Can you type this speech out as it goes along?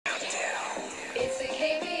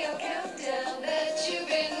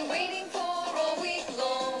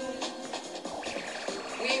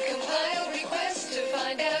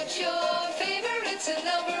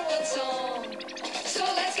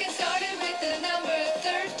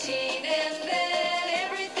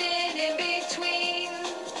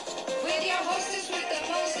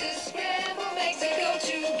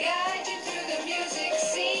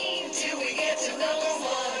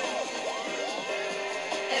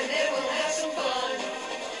and then we'll have some fun.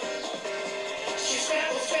 She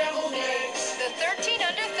Scrabble Megs. The 13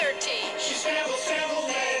 under 13. She Scrabble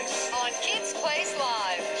Megs. On Kids Place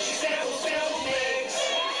Live. She Scrabble Megs.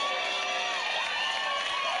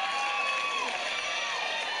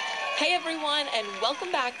 Hey everyone, and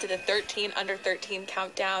welcome back to the 13 under 13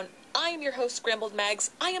 countdown. I am your host, Scrambled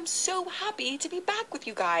Megs. I am so happy to be back with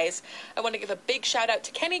you guys. I want to give a big shout out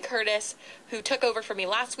to Kenny Curtis, who took over for me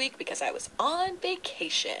last week because I was on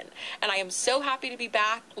vacation. And I am so happy to be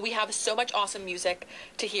back. We have so much awesome music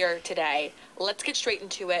to hear today. Let's get straight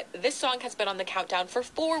into it. This song has been on the countdown for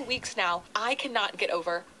 4 weeks now. I cannot get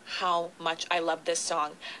over how much I love this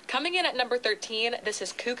song. Coming in at number 13, this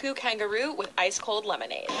is Cuckoo Kangaroo with Ice Cold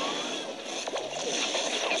Lemonade.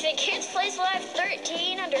 It's the Kids Place Live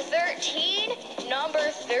 13 under 13, number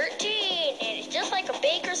 13. And it's just like a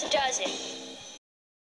baker's dozen.